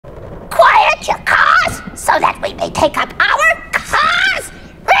so that we may take up our cause.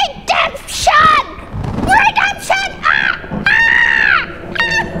 Redemption! Redemption!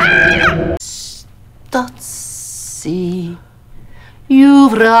 Stazzi,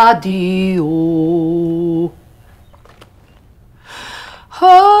 you've radio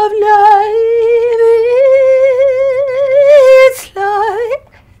of life. It's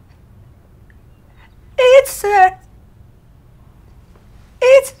like it's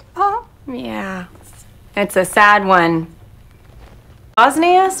Yeah, it's a sad one.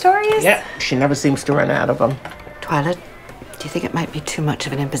 Bosnia stories? Yeah, she never seems to run out of them. Twilight, do you think it might be too much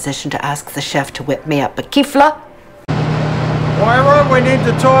of an imposition to ask the chef to whip me up a kifla? Moira, we need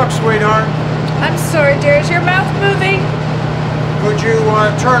to talk, sweetheart. I'm sorry, dear. Is your mouth moving? Could you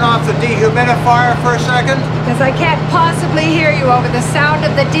turn off the dehumidifier for a second? Because I can't possibly hear you over the sound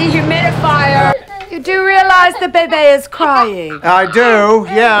of the dehumidifier. You do realize the baby is crying? I do,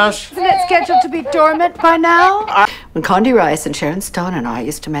 yes. Isn't it scheduled to be dormant by now? When Condi Rice and Sharon Stone and I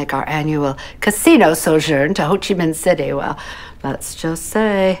used to make our annual casino sojourn to Ho Chi Minh City, well, let's just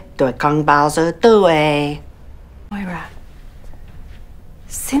say, doi kong bao zo doi. Moira,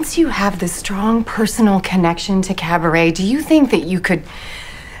 since you have this strong personal connection to cabaret, do you think that you could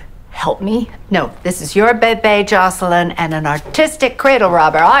help me? No, this is your bebe, Jocelyn, and an artistic cradle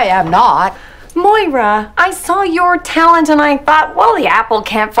robber. I am not. Moira, I saw your talent and I thought, well, the apple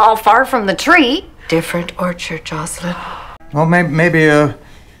can't fall far from the tree. Different orchard, Jocelyn. Well, maybe a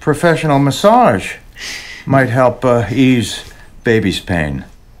professional massage might help ease baby's pain.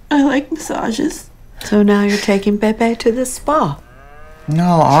 I like massages. So now you're taking Bebe to the spa.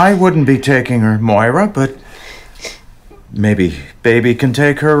 No, I wouldn't be taking her, Moira, but maybe baby can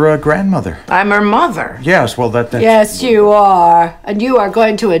take her grandmother. I'm her mother. Yes, well, that's... Yes, you are. And you are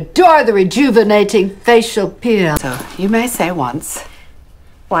going to adore the rejuvenating facial peel. So you may say once.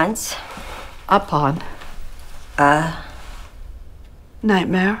 Once. Upon.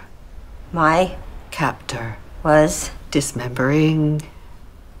 Nightmare. My Captor. was. Dismembering.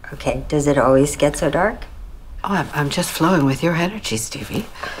 Okay, does it always get so dark? Oh, I'm just flowing with your energy, Stevie.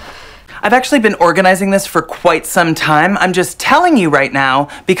 I've actually been organizing this for quite some time. I'm just telling you right now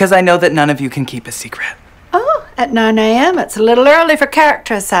because I know that none of you can keep a secret. Oh, at 9 a.m. It's a little early for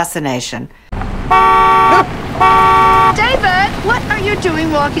character assassination. David, what are you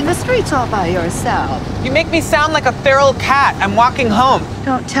doing walking the streets all by yourself? You make me sound like a feral cat. I'm walking home.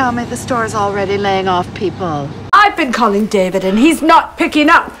 Don't tell me the store's already laying off people. I've been calling David and he's not picking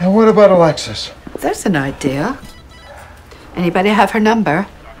up. And what about Alexis? There's an idea. Anybody have her number?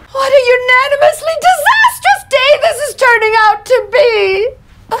 What a unanimously disastrous day this is turning out to be!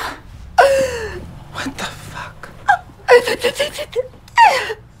 What the fuck?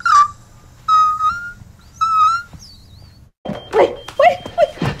 Wait.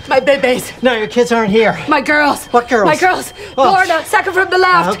 My babies. No, your kids aren't here. My girls. What girls? My girls. Oh. Lorna, second from the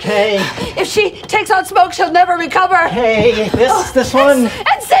left. Okay. If she takes on smoke, she'll never recover. Hey, this one.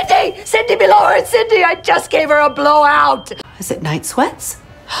 And Cindy! Cindy below her. Cindy, I just gave her a blowout. Is it night sweats?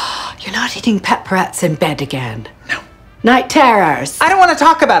 You're not eating pet rats in bed again. No. Night terrors. I don't want to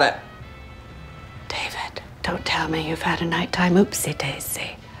talk about it. David, don't tell me you've had a nighttime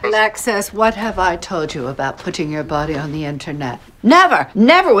oopsie-daisy. Alexis, what have I told you about putting your body on the internet?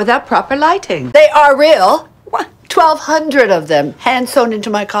 Never without proper lighting. They are real. 1,200 of them, hand sewn into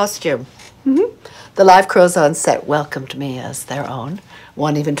my costume. The live crows on set welcomed me as their own.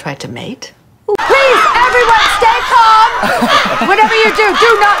 One even tried to mate. Please, everyone, stay calm. Whatever you do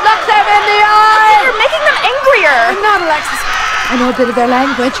not look them in the eye. You're making them angrier. I'm not, Alexis. I know a bit of their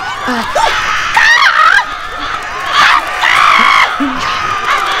language.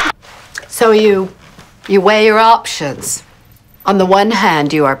 So you weigh your options. On the one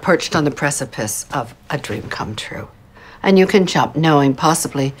hand, you are perched on the precipice of a dream come true. And you can jump knowing,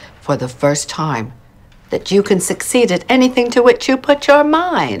 possibly for the first time, that you can succeed at anything to which you put your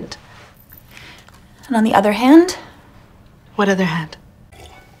mind. And on the other hand? What other hand?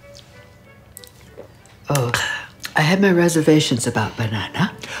 Oh, I had my reservations about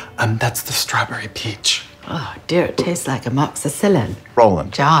banana. That's the strawberry peach. Oh, dear, it tastes like amoxicillin.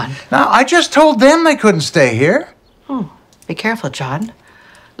 Roland. John. Now, I just told them they couldn't stay here. Oh, be careful, John,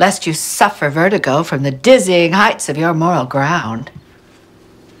 lest you suffer vertigo from the dizzying heights of your moral ground.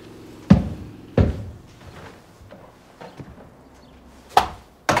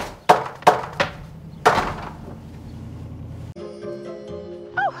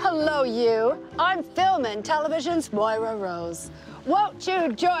 Oh, hello, you. I'm film and television's Moira Rose. Won't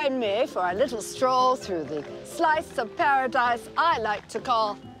you join me for a little stroll through the slice of paradise I like to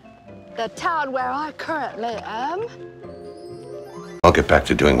call the town where I currently am? I'll get back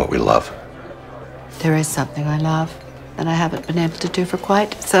to doing what we love. There is something I love that I haven't been able to do for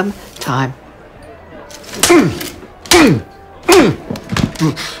quite some time.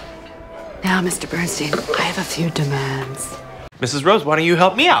 Now, Mr. Bernstein, I have a few demands. Mrs. Rose, why don't you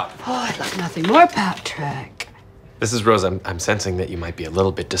help me out? Oh, I'd like nothing more, Patrick. Mrs. Rose, I'm sensing that you might be a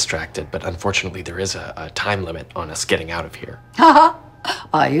little bit distracted, but unfortunately there is a time limit on us getting out of here. Haha.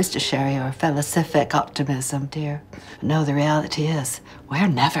 I used to share your philosophic optimism, dear. No, the reality is, we're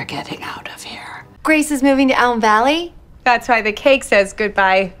never getting out of here. Grace is moving to Elm Valley? That's why the cake says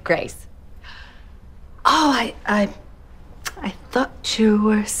goodbye, Grace. Oh, I thought you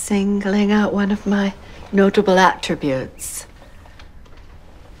were singling out one of my notable attributes.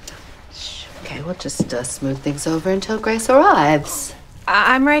 Okay, we'll just smooth things over until Grace arrives.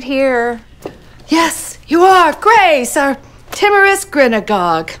 I'm right here. Yes, you are, Grace, our timorous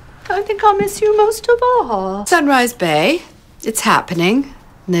Grinagog. I think I'll miss you most of all. Sunrise Bay, it's happening,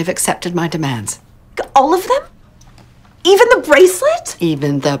 and they've accepted my demands. All of them? Even the bracelet?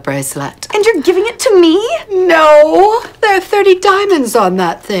 Even the bracelet. And you're giving it to me? No, there are 30 diamonds on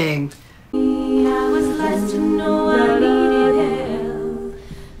that thing.